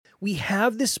We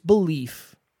have this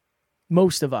belief,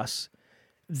 most of us,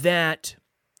 that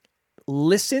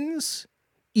listens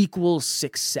equals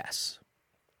success.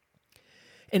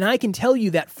 And I can tell you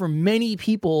that for many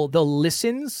people, the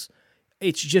listens,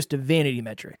 it's just a vanity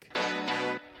metric.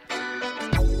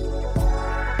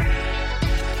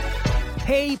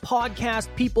 Hey, podcast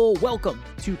people, welcome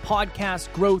to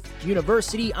Podcast Growth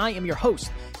University. I am your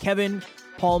host, Kevin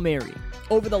Palmieri.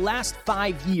 Over the last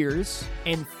 5 years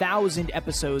and 1,000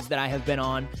 episodes that I have been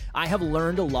on, I have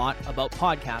learned a lot about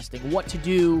podcasting, what to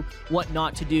do, what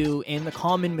not to do, and the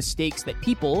common mistakes that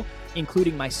people,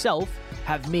 including myself,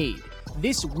 have made.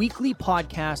 This weekly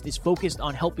podcast is focused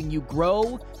on helping you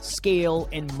grow, scale,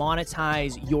 and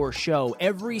monetize your show.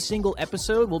 Every single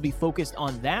episode will be focused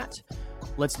on that.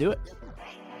 Let's do it.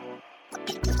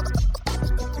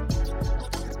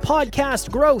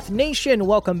 Podcast Growth Nation,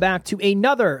 welcome back to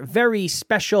another very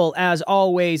special, as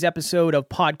always, episode of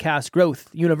Podcast Growth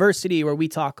University, where we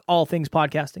talk all things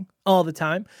podcasting all the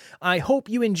time. I hope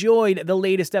you enjoyed the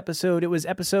latest episode. It was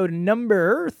episode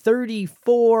number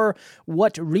 34,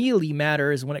 What Really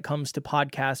Matters When It Comes to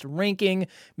Podcast Ranking.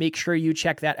 Make sure you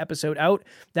check that episode out.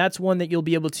 That's one that you'll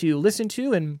be able to listen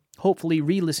to and hopefully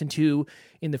re-listen to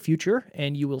in the future,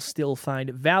 and you will still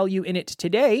find value in it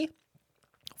today.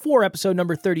 For episode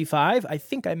number 35, I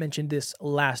think I mentioned this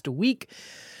last week,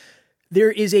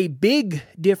 there is a big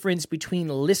difference between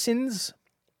listens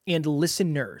and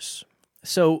listeners.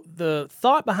 So the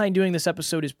thought behind doing this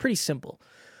episode is pretty simple.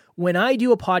 When I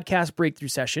do a podcast breakthrough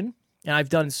session, and I've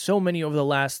done so many over the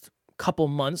last couple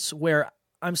months where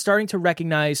I'm starting to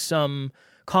recognize some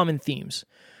common themes.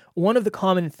 One of the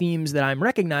common themes that I'm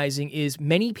recognizing is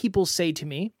many people say to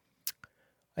me,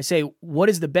 I say, what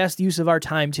is the best use of our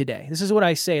time today? This is what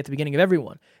I say at the beginning of every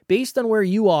one. Based on where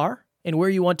you are and where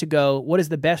you want to go, what is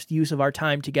the best use of our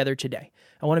time together today?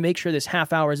 I want to make sure this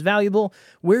half hour is valuable.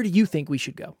 Where do you think we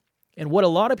should go? And what a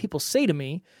lot of people say to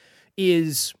me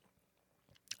is,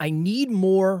 I need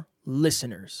more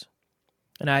listeners.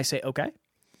 And I say, okay,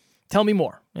 tell me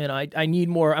more. And I need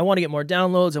more. I want to get more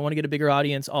downloads. I want to get a bigger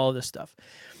audience, all of this stuff.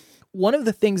 One of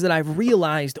the things that I've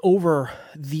realized over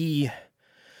the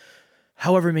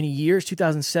however many years,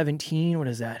 2017, what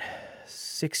is that,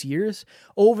 6 years?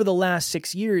 Over the last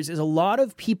 6 years is a lot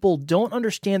of people don't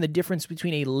understand the difference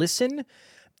between a listen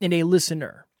and a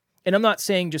listener. And I'm not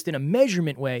saying just in a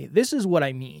measurement way. This is what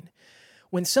I mean.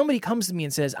 When somebody comes to me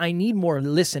and says, I need more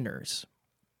listeners,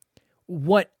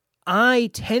 what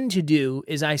I tend to do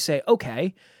is I say,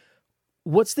 okay,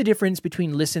 what's the difference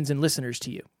between listens and listeners to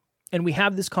you? And we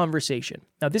have this conversation.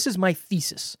 Now, this is my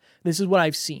thesis. This is what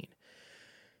I've seen.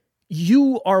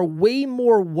 You are way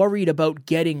more worried about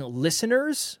getting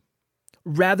listeners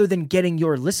rather than getting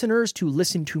your listeners to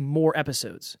listen to more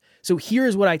episodes. So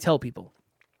here's what I tell people.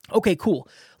 Okay, cool.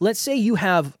 Let's say you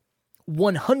have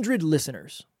 100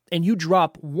 listeners and you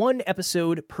drop one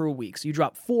episode per week. So you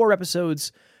drop 4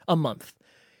 episodes a month.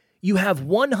 You have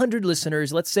 100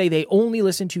 listeners. Let's say they only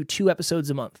listen to 2 episodes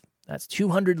a month. That's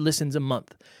 200 listens a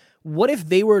month. What if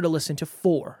they were to listen to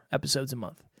 4 episodes a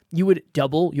month? You would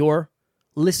double your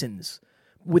listens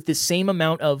with the same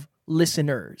amount of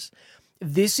listeners.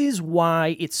 This is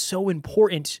why it's so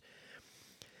important.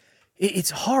 It's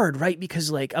hard, right? Because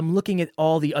I'm looking at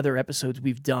all the other episodes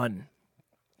we've done.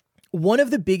 One of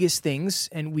the biggest things,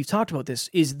 and we've talked about this,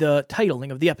 is the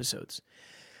titling of the episodes.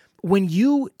 When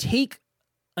you take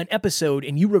an episode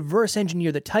and you reverse engineer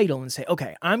the title and say,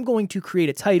 okay, I'm going to create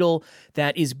a title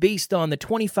that is based on the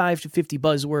 25 to 50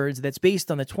 buzzwords, that's based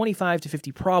on the 25 to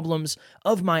 50 problems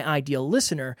of my ideal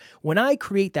listener. When I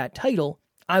create that title,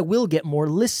 I will get more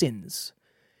listens,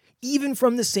 even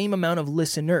from the same amount of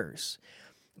listeners.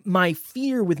 My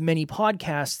fear with many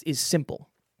podcasts is simple.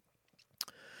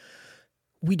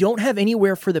 We don't have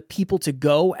anywhere for the people to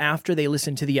go after they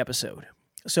listen to the episode.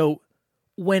 So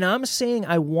when I'm saying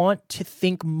I want to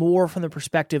think more from the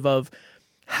perspective of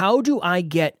how do I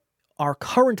get our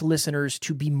current listeners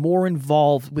to be more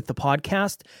involved with the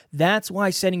podcast, that's why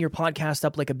setting your podcast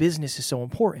up like a business is so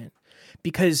important.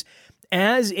 Because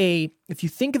if you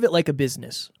think of it like a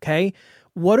business, okay,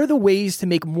 what are the ways to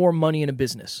make more money in a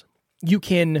business? You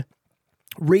can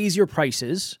raise your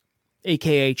prices,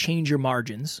 aka change your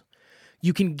margins.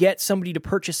 You can get somebody to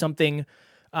purchase something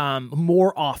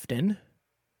more often,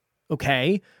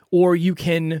 okay? Or you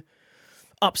can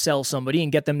upsell somebody and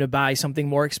get them to buy something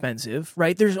more expensive,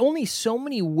 right? There's only so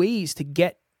many ways to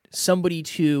get somebody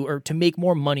to make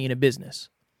more money in a business.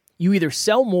 You either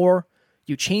sell more,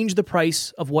 you change the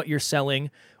price of what you're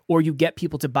selling, or you get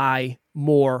people to buy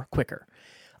more quicker.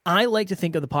 I like to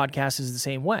think of the podcast as the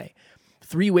same way.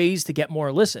 3 ways to get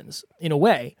more listens. In a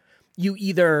way, you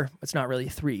either, it's not really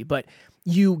 3, but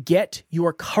you get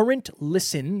your current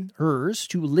listeners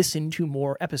to listen to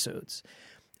more episodes.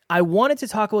 I wanted to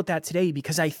talk about that today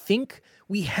because I think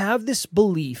we have this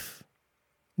belief,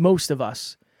 most of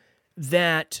us,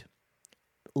 that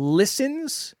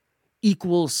listens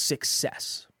equals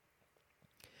success.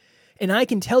 And I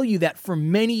can tell you that for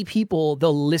many people,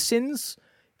 the listens,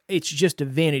 it's just a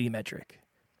vanity metric.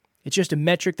 It's just a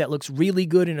metric that looks really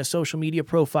good in a social media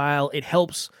profile. It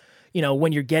helps,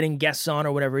 when you're getting guests on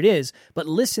or whatever it is, but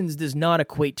listens does not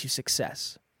equate to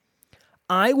success.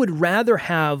 I would rather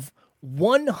have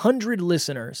 100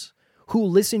 listeners who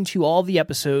listen to all the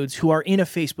episodes, who are in a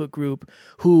Facebook group,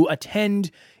 who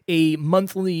attend a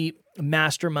monthly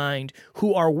mastermind,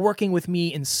 who are working with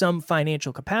me in some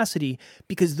financial capacity,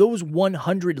 because those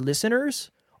 100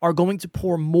 listeners are going to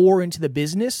pour more into the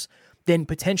business than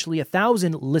potentially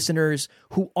 1,000 listeners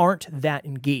who aren't that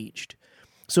engaged.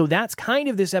 So that's kind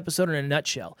of this episode in a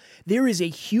nutshell. There is a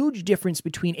huge difference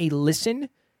between a listen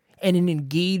and an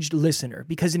engaged listener,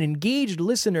 because an engaged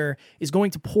listener is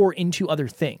going to pour into other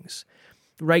things,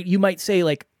 right? You might say,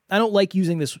 like, I don't like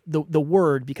using the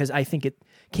word because I think it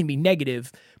can be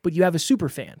negative, but you have a super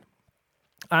fan.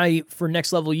 For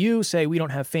Next Level You, say we don't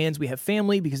have fans, we have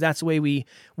family, because that's the way we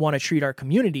want to treat our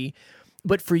community.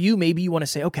 But for you, maybe you want to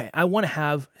say, okay, I want to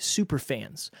have super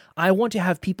fans. I want to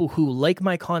have people who like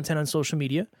my content on social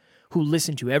media, who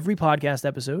listen to every podcast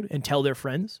episode and tell their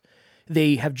friends.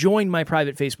 They have joined my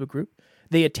private Facebook group.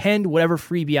 They attend whatever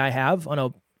freebie I have on a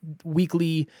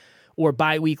weekly or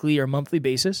bi-weekly or monthly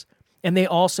basis. And they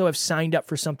also have signed up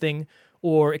for something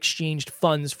or exchanged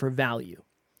funds for value.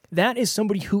 That is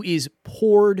somebody who is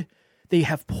they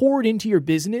have poured into your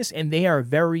business and they are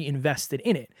very invested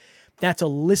in it. That's a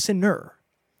listener.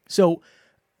 So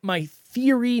my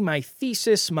theory, my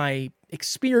thesis, my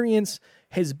experience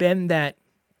has been that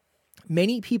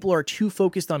many people are too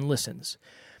focused on listens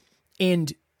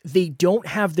and they don't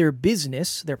have their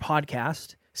business, their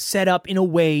podcast, set up in a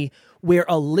way where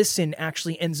a listen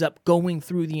actually ends up going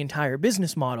through the entire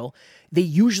business model. They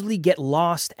usually get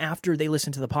lost after they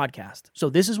listen to the podcast. So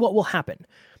this is what will happen.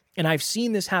 And I've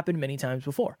seen this happen many times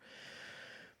before.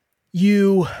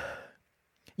 You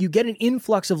get an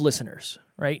influx of listeners,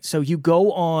 right? So you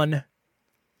go on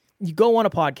a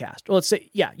podcast. Well, let's say,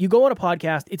 you go on a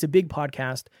podcast. It's a big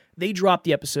podcast. They drop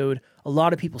the episode. A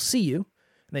lot of people see you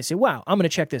and they say, wow, I'm going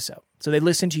to check this out. So they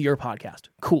listen to your podcast.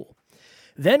 Cool.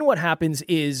 Then what happens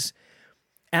is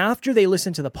after they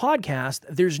listen to the podcast,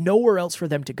 there's nowhere else for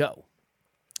them to go.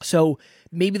 So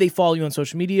maybe they follow you on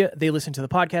social media. They listen to the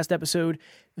podcast episode.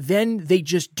 Then they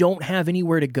just don't have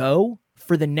anywhere to go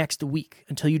for the next week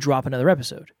until you drop another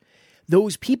episode.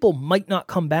 Those people might not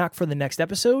come back for the next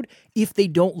episode if they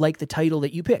don't like the title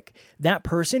that you pick. That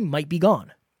person might be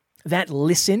gone. That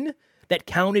listen that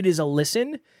counted as a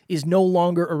listen is no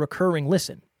longer a recurring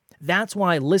listen. That's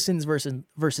why listens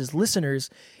versus listeners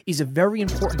is a very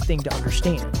important thing to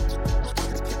understand.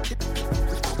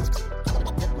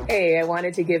 Hey, I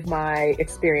wanted to give my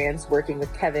experience working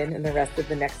with Kevin and the rest of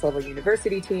the Next Level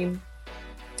University team.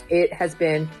 It has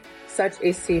been such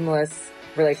a seamless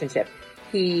relationship.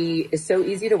 He is so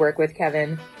easy to work with,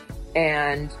 Kevin,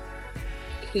 and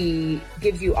he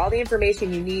gives you all the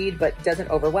information you need, but doesn't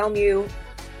overwhelm you.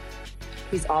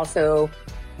 He's also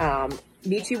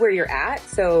meets you where you're at.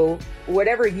 So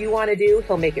whatever you want to do,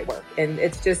 he'll make it work. And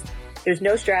it's just, there's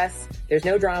no stress, there's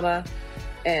no drama.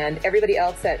 And everybody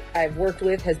else that I've worked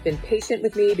with has been patient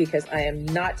with me because I am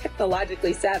not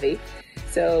technologically savvy.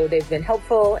 So they've been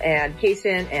helpful and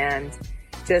patient and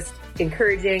just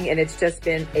encouraging. And it's just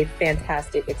been a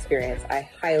fantastic experience. I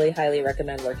highly, highly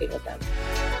recommend working with them.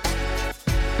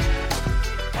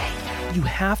 You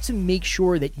have to make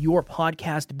sure that your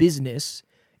podcast business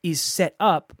is set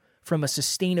up from a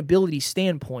sustainability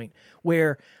standpoint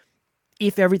where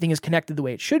if everything is connected the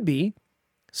way it should be,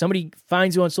 somebody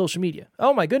finds you on social media.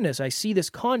 Oh my goodness, I see this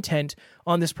content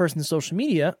on this person's social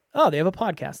media. Oh, they have a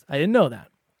podcast. I didn't know that.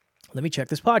 Let me check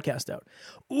this podcast out.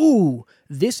 Ooh,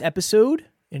 this episode,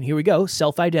 and here we go,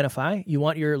 self-identify. You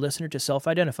want your listener to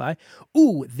self-identify.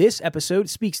 Ooh, this episode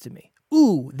speaks to me.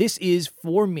 Ooh, this is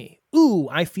for me. Ooh,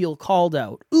 I feel called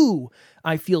out. Ooh,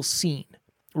 I feel seen.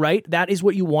 Right? That is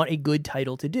what you want a good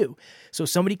title to do. So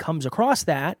somebody comes across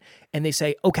that and they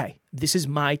say, okay, this is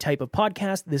my type of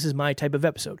podcast. This is my type of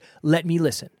episode. Let me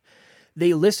listen.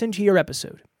 They listen to your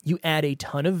episode. You add a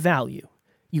ton of value.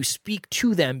 You speak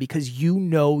to them because you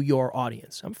know your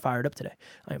audience. I'm fired up today.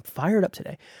 I am fired up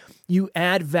today. You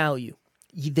add value.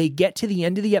 They get to the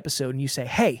end of the episode and you say,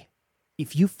 hey,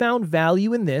 if you found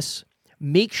value in this,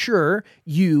 make sure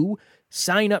you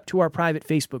sign up to our private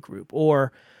Facebook group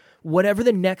or whatever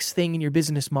the next thing in your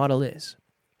business model is,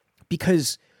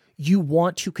 because you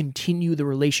want to continue the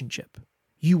relationship.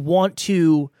 You want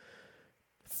to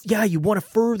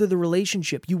further the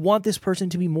relationship. You want this person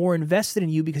to be more invested in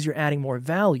you because you're adding more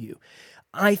value.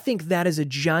 I think that is a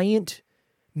giant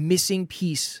missing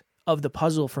piece of the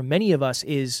puzzle for many of us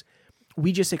is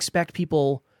we just expect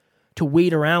people to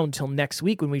wait around till next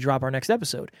week when we drop our next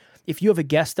episode. If you have a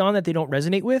guest on that they don't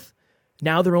resonate with,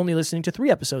 now they're only listening to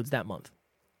 3 episodes that month,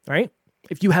 right?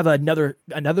 If you have another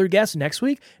guest next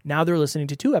week, now they're listening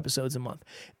to 2 episodes a month.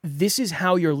 This is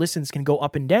how your listens can go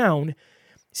up and down,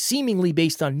 seemingly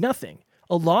based on nothing.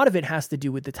 A lot of it has to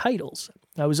do with the titles.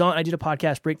 I did a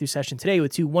podcast breakthrough session today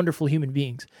with 2 wonderful human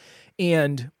beings,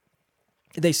 and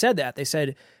they said that. They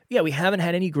said, yeah, we haven't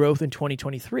had any growth in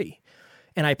 2023.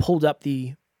 And I pulled up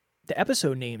the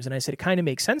episode names, and I said, it kind of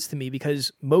makes sense to me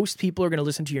because most people are going to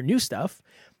listen to your new stuff.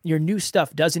 Your new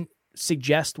stuff doesn't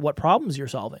suggest what problems you're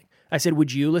solving. I said,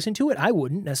 would you listen to it? I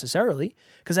wouldn't necessarily,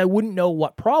 because I wouldn't know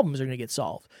what problems are going to get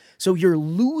solved. So you're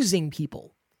losing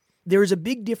people. There's a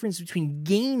big difference between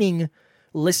gaining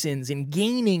listens and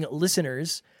gaining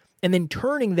listeners and then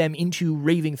turning them into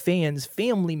raving fans,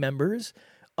 family members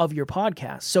of your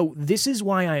podcast. So this is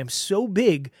why I am so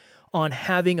big on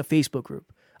having a Facebook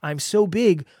group. I'm so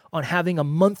big on having a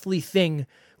monthly thing,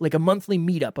 like a monthly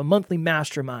meetup, a monthly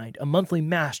mastermind, a monthly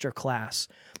masterclass,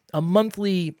 a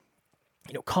monthly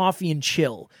coffee and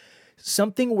chill,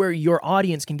 something where your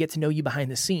audience can get to know you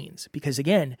behind the scenes, because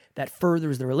again, that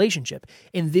furthers the relationship.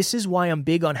 And this is why I'm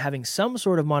big on having some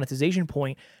sort of monetization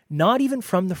point, not even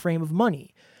from the frame of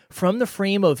money, from the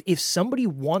frame of if somebody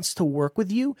wants to work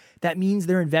with you, that means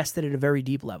they're invested at a very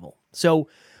deep level. So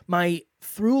my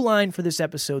through line for this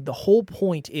episode, the whole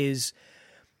point is,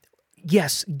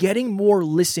 yes, getting more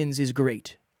listens is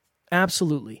great.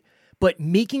 Absolutely. But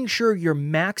making sure you're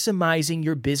maximizing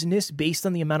your business based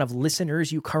on the amount of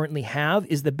listeners you currently have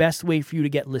is the best way for you to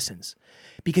get listens.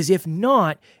 Because if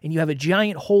not, and you have a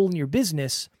giant hole in your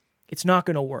business, it's not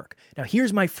going to work. Now,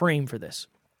 here's my frame for this.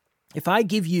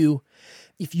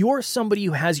 If you're somebody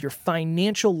who has your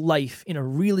financial life in a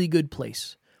really good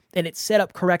place and it's set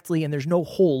up correctly and there's no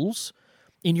holes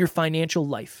in your financial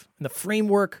life, in the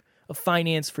framework of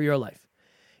finance for your life,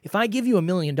 if I give you $1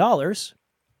 million,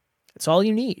 that's all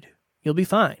you need. You'll be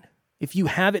fine. If you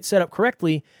have it set up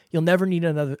correctly, you'll never need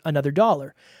another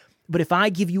dollar. But if I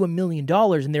give you $1 million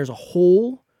and there's a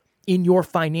hole in your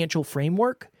financial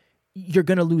framework, you're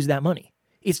going to lose that money.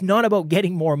 It's not about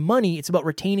getting more money. It's about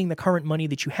retaining the current money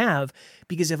that you have,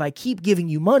 because if I keep giving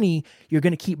you money, you're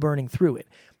going to keep burning through it.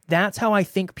 That's how I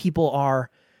think people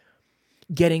are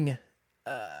getting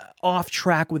off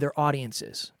track with their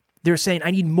audiences. They're saying, I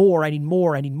need more, I need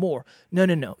more, I need more.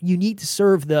 No. You need to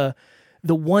serve the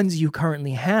ones you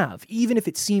currently have. Even if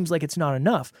it seems like it's not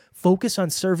enough, focus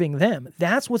on serving them.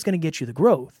 That's what's going to get you the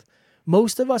growth.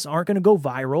 Most of us aren't going to go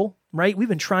viral, right? We've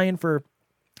been trying for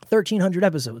 1,300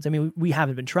 episodes. I mean, we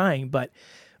haven't been trying, but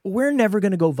we're never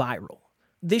going to go viral.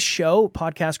 This show,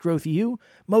 Podcast Growth U,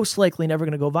 most likely never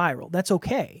going to go viral. That's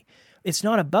okay. It's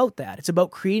not about that. It's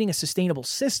about creating a sustainable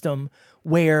system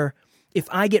where if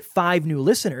I get 5 new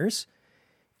listeners,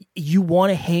 you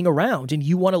want to hang around and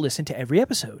you want to listen to every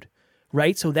episode,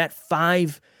 right? So that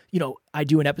 5, I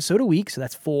do an episode a week, so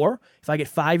that's 4. If I get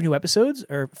 5 new episodes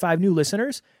or 5 new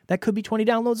listeners, that could be 20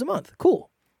 downloads a month. Cool,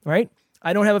 right?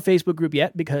 I don't have a Facebook group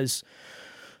yet because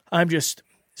I'm just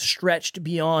stretched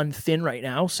beyond thin right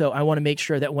now. So I want to make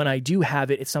sure that when I do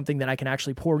have it, it's something that I can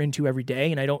actually pour into every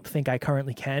day. And I don't think I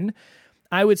currently can.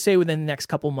 I would say within the next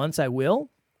couple months, I will.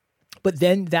 But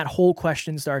then that whole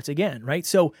question starts again, right?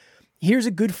 So here's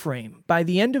a good frame. By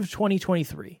the end of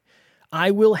 2023,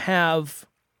 I will have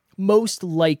most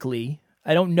likely,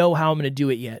 I don't know how I'm going to do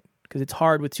it yet because it's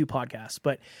hard with 2 podcasts,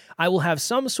 but I will have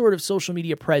some sort of social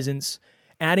media presence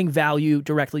adding value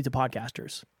directly to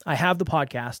podcasters. I have the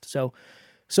podcast, so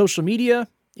social media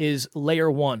is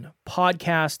layer 1.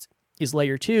 Podcast is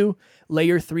layer 2.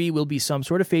 Layer 3 will be some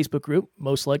sort of Facebook group,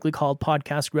 most likely called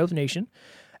Podcast Growth Nation.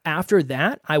 After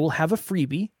that, I will have a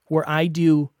freebie where I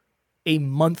do a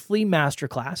monthly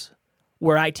masterclass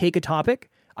where I take a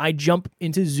topic, I jump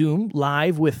into Zoom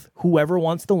live with whoever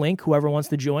wants the link, whoever wants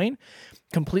to join,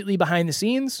 completely behind the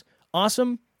scenes.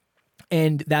 Awesome.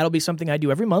 And that'll be something I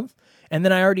do every month. And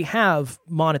then I already have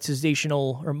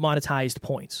monetizational or monetized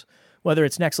points, whether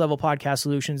it's Next Level Podcast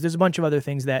Solutions. There's a bunch of other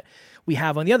things that we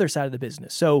have on the other side of the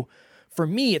business. So for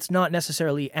me, it's not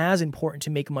necessarily as important to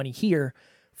make money here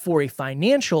for a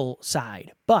financial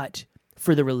side, but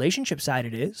for the relationship side,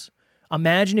 it is.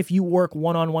 Imagine if you work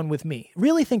one-on-one with me.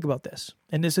 Really think about this.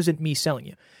 And this isn't me selling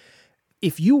you.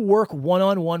 If you work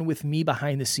one-on-one with me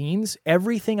behind the scenes,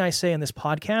 everything I say on this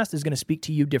podcast is going to speak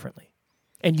to you differently.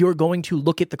 And you're going to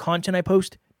look at the content I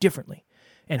post differently.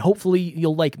 And hopefully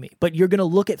you'll like me, but you're going to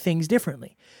look at things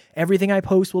differently. Everything I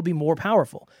post will be more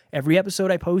powerful. Every episode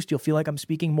I post, you'll feel like I'm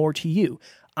speaking more to you.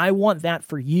 I want that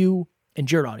for you and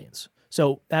your audience.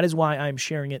 So that is why I'm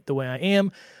sharing it the way I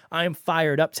am. I am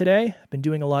fired up today. I've been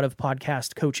doing a lot of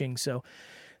podcast coaching, so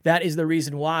that is the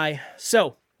reason why.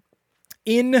 So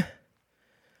in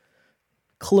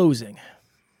closing,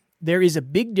 there is a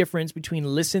big difference between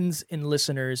listens and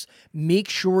listeners. Make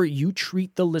sure you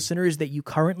treat the listeners that you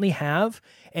currently have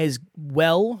as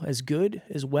well, as good,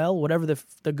 as well, whatever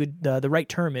the right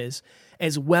term is,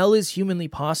 as well as humanly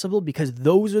possible, because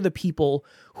those are the people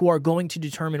who are going to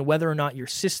determine whether or not your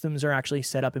systems are actually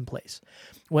set up in place,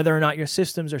 whether or not your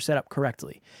systems are set up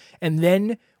correctly. And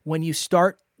then when you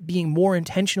start being more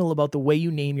intentional about the way you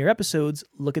name your episodes,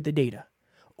 look at the data.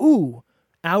 Ooh,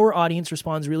 our audience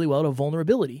responds really well to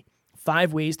vulnerability.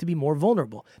 5 ways to be more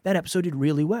vulnerable. That episode did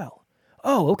really well.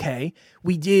 Oh, okay.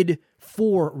 We did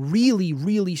 4 really,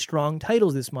 really strong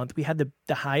titles this month. We had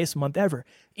the highest month ever.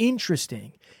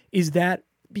 Interesting. Is that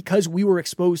because we were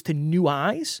exposed to new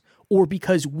eyes, or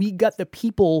because we got the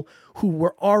people who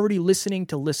were already listening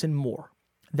to listen more?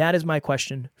 That is my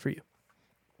question for you.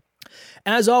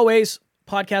 As always,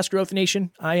 Podcast Growth Nation,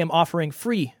 I am offering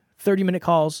free 30-minute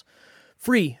calls,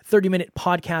 free 30-minute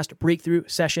podcast breakthrough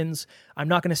sessions. I'm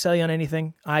not going to sell you on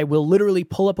anything. I will literally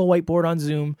pull up a whiteboard on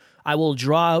Zoom. I will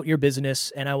draw out your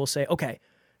business, and I will say, okay,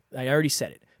 I already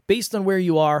said it. Based on where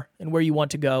you are and where you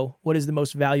want to go, what is the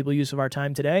most valuable use of our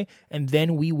time today? And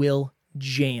then we will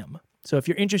jam. So if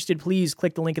you're interested, please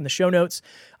click the link in the show notes.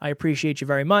 I appreciate you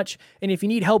very much. And if you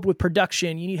need help with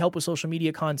production, you need help with social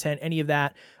media content, any of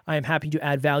that, I am happy to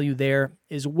add value there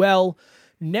as well.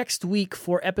 Next week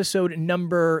for episode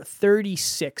number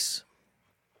 36,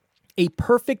 a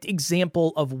perfect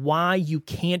example of why you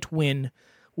can't win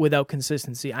without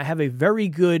consistency. I have a very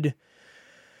good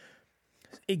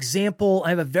example. I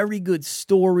have a very good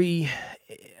story.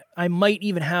 I might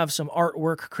even have some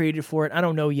artwork created for it. I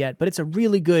don't know yet, but it's a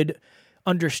really good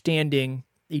understanding,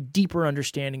 a deeper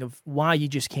understanding of why you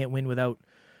just can't win without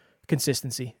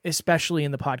consistency, especially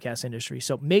in the podcast industry.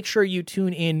 So make sure you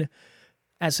tune in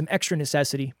as some extra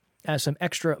necessity, as some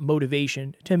extra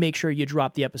motivation to make sure you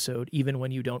drop the episode even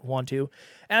when you don't want to.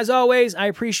 As always, I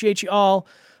appreciate you all.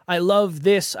 I love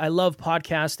this. I love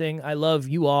podcasting. I love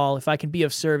you all. If I can be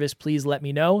of service, please let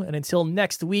me know. And until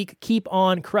next week, keep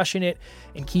on crushing it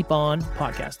and keep on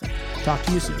podcasting. Talk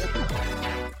to you soon.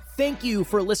 Thank you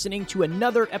for listening to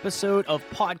another episode of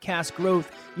Podcast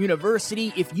Growth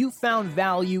University. If you found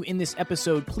value in this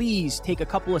episode, please take a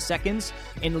couple of seconds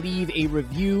and leave a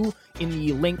review in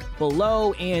the link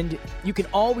below. And you can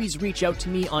always reach out to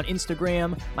me on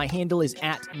Instagram. My handle is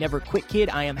 @NeverQuitKid.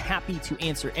 I am happy to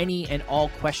answer any and all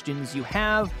questions you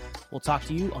have. We'll talk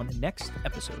to you on the next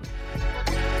episode.